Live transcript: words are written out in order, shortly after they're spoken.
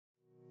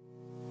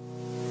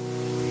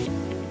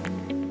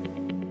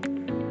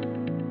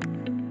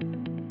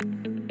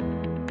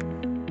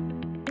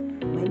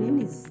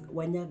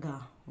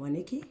Wanyaga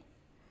Mwaniki.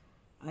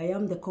 I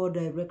am the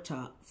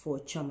co-director for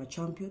CHAMA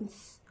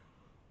Champions.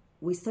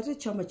 We started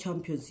CHAMA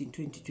Champions in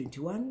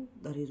 2021.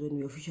 That is when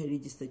we officially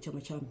registered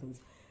CHAMA Champions.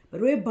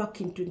 But way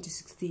back in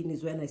 2016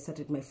 is when I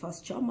started my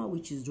first CHAMA,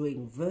 which is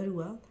doing very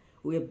well.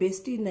 We are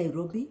based in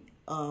Nairobi.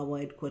 Our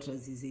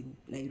headquarters is in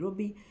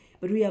Nairobi.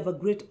 But we have a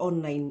great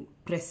online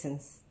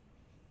presence.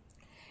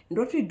 And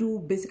what we do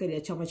basically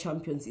at CHAMA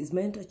Champions is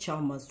mentor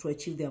CHAMAs to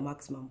achieve their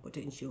maximum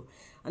potential.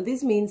 And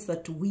this means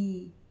that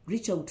we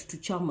reach out to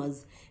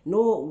CHAMAs,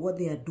 know what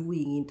they are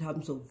doing in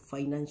terms of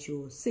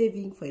financial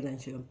saving,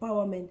 financial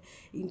empowerment,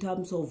 in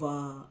terms of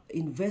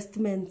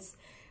investments,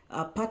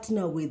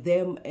 partner with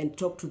them and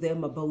talk to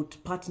them about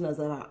partners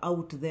that are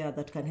out there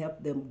that can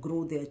help them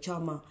grow their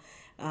CHAMA,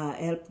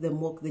 help them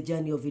walk the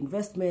journey of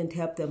investment,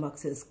 help them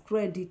access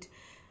credit.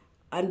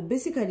 And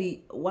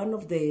basically, one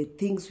of the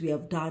things we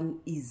have done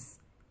is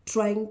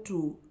trying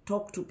to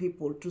talk to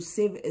people to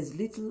save as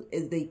little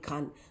as they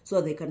can so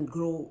that they can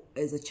grow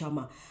as a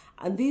CHAMA.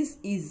 And this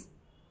is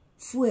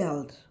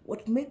fueled.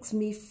 What makes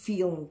me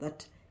feel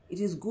that it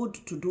is good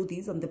to do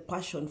this and the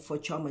passion for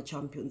CHAMA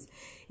Champions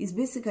is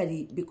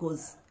basically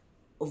because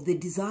of the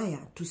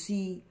desire to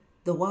see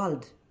the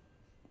world,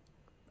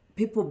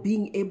 people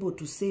being able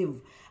to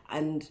save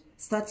and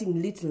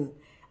starting little.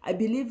 I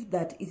believe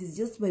that it is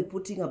just by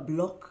putting a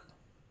block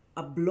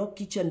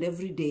each and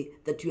every day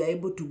that you are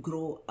able to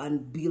grow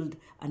and build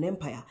an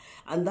empire.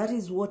 And that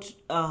is what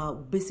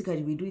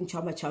basically we do in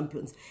CHAMA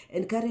Champions,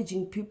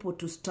 encouraging people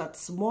to start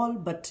small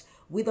but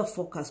with a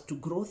focus to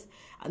growth.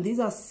 And these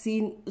are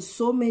seen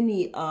so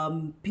many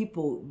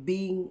people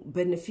being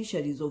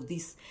beneficiaries of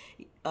this.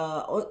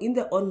 In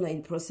the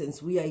online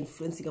presence, we are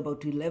influencing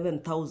about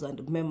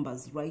 11,000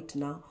 members right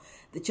now.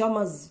 The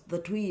CHAMAs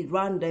that we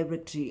run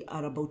directly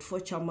are about 4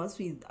 CHAMAs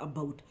with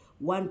about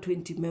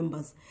 120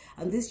 members.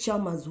 And these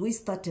CHAMAs, we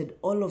started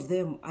all of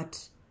them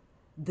at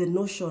the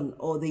notion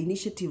or the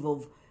initiative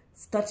of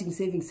starting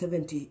saving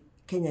 70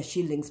 Kenya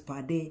shillings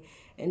per day.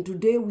 And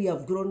today we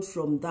have grown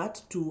from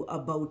that to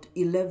about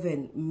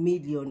 11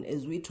 million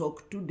as we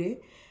talk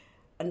today.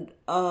 And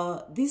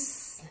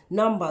these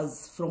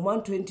numbers from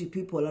 120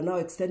 people are now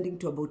extending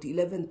to about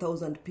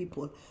 11,000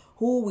 people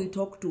who we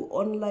talk to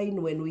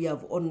online when we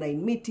have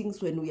online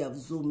meetings, when we have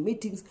Zoom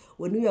meetings,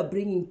 when we are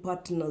bringing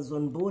partners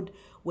on board,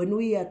 when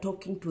we are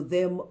talking to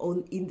them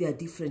in their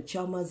different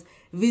CHAMAs,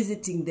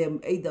 visiting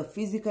them either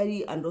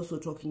physically and also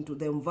talking to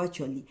them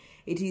virtually.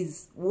 It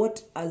is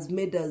what has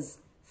made us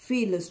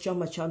feel as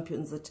CHAMA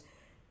Champions that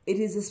it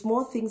is the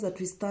small things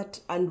that we start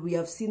and we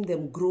have seen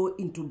them grow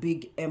into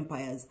big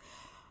empires.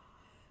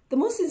 The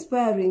most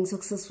inspiring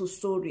successful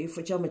story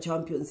for CHAMA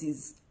Champions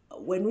is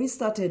when we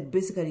started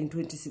basically in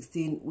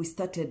 2016, we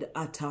started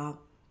at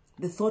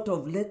the thought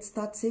of let's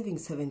start saving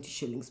 70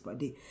 shillings per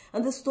day.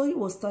 And the story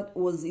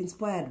was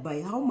inspired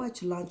by how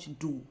much lunch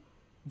do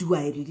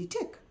I really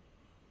take?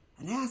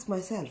 And I asked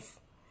myself,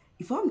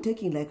 if I'm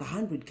taking like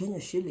 100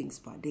 Kenya shillings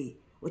per day,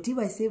 what if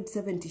I saved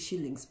 70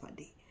 shillings per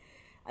day?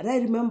 And I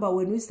remember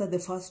when we started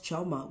the first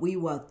CHAMA, we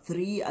were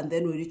 3 and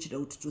then we reached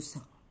out to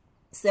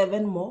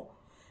 7 more.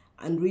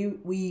 And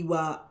we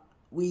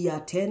are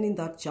 10 in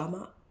that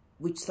CHAMA,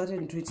 which started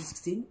in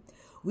 2016.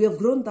 We have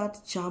grown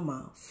that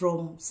CHAMA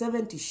from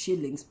 70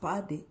 shillings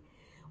per day,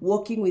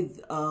 working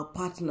with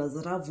partners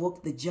that have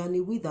walked the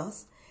journey with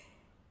us.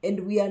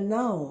 And we are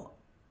now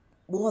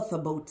worth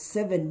about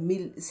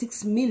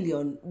 6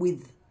 million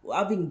with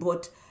having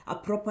bought a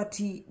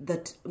property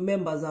that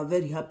members are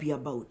very happy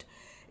about.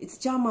 It's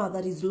CHAMA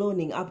that is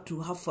loaning up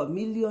to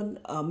 500,000.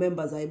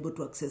 Members are able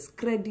to access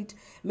credit.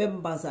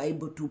 Members are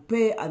able to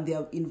pay and they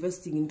are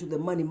investing into the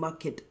money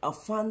market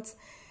funds.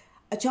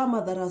 A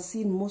CHAMA that has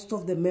seen most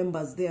of the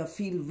members there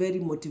feel very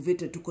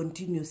motivated to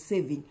continue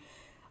saving.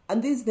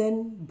 And this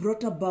then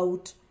brought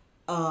about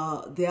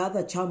the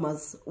other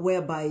CHAMAs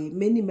whereby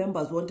many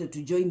members wanted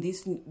to join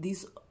this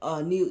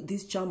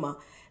CHAMA.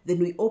 Then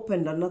we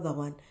opened another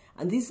one.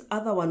 And this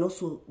other one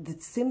also, the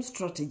same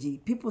strategy,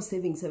 people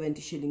saving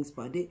 70 shillings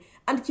per day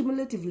and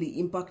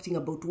cumulatively impacting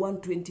about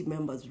 120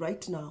 members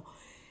right now.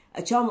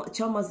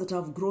 CHAMAs that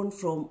have grown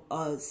from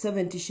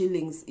 70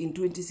 shillings in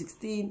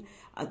 2016,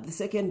 the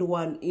second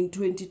one in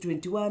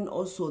 2021,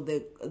 also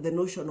the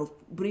notion of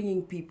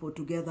bringing people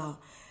together.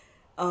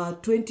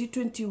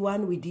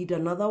 2021 we did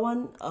another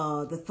one,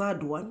 the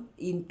third one.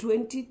 In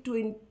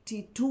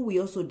 2022 we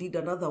also did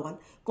another one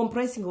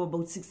comprising of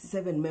about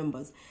 67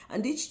 members,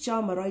 and each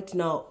CHAMA right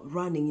now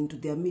running into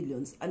their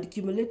millions and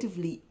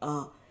cumulatively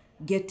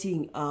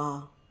getting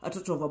a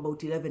total of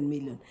about 11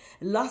 million.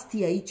 Last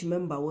year each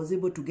member was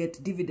able to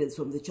get dividends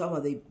from the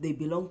CHAMA they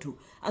belong to,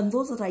 and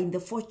those that are in the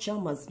 4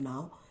 CHAMAs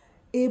now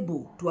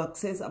able to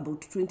access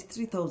about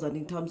 23,000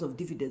 in terms of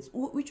dividends,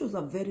 which was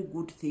a very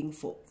good thing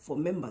for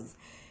members.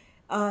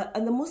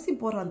 And the most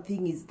important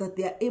thing is that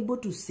they are able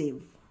to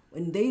save.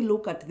 When they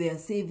look at their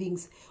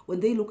savings, when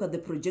they look at the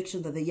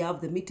projections that they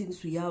have, the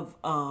meetings we have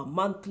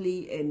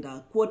monthly and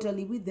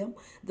quarterly with them,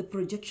 the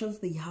projections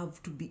they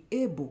have to be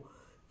able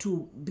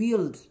to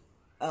build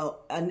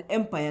an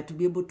empire, to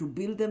be able to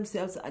build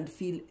themselves and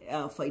feel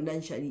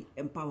financially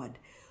empowered.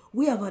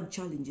 We have had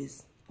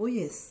challenges. Oh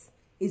yes,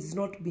 it's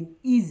not been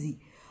easy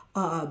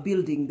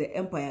building the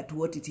empire to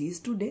what it is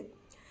today.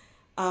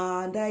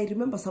 And I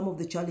remember some of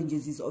the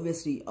challenges is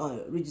obviously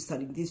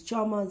registering these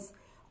CHAMAs.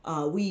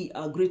 We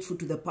are grateful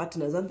to the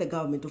partners and the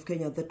government of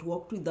Kenya that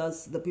worked with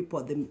us, the people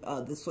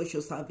at the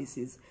social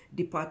services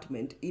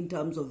department in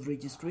terms of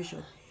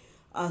registration.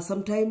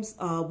 Sometimes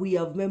we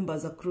have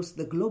members across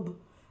the globe,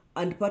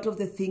 and part of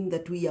the thing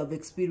that we have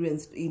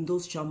experienced in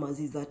those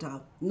CHAMAs is that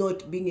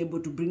not being able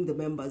to bring the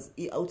members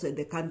outside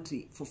the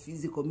country for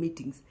physical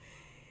meetings.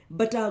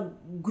 But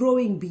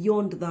growing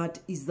beyond that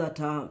is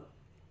that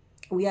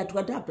we had to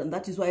adapt, and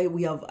that is why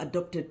we have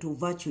adopted to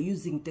virtual,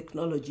 using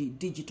technology,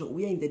 digital.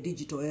 We are in the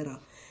digital era,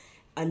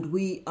 and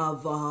we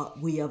have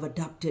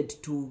adapted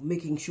to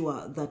making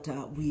sure that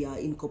we are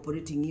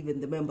incorporating even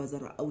the members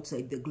that are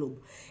outside the globe.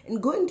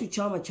 And going to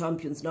CHAMA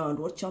Champions now, and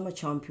what CHAMA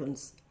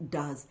Champions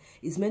does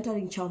is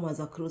mentoring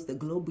CHAMAs across the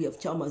globe. We have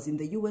CHAMAs in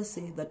the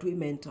USA that we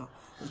mentor,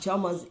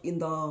 CHAMAs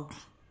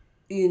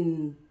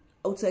in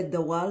outside the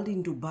world,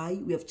 in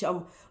Dubai.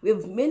 We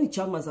have many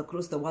CHAMAs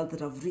across the world that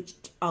have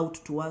reached out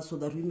to us so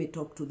that we may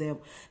talk to them,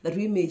 that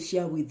we may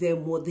share with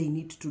them what they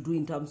need to do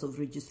in terms of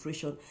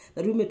registration,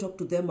 that we may talk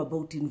to them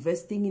about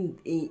investing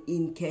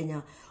in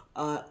Kenya,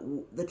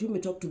 that we may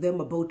talk to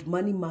them about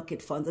money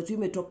market funds, that we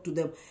may talk to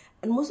them.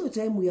 And most of the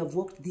time we have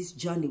walked this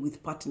journey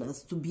with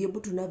partners to be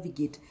able to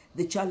navigate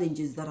the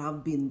challenges that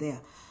have been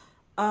there.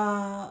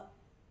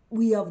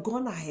 We have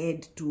gone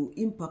ahead to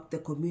impact the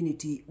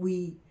community.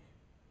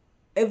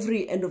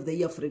 Every end of the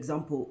year, for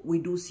example, we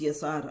do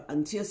CSR,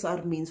 and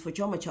CSR means for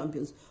CHAMA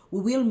Champions, we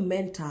will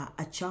mentor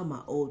a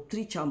CHAMA or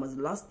 3 CHAMAs.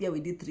 Last year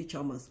we did 3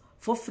 CHAMAs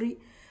for free,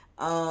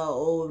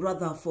 or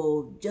rather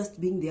for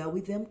just being there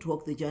with them, to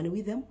walk the journey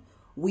with them.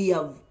 We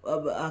have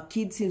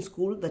kids in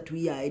school that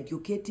we are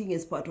educating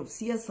as part of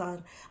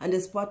CSR and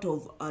as part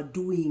of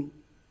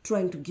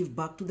trying to give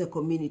back to the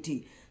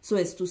community, so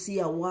as to see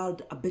a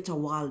better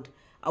world,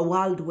 a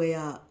world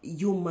where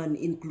human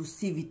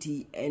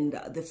inclusivity and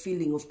the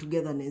feeling of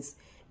togetherness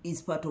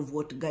is part of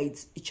what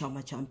guides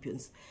CHAMA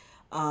Champions.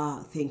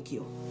 Thank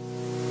you.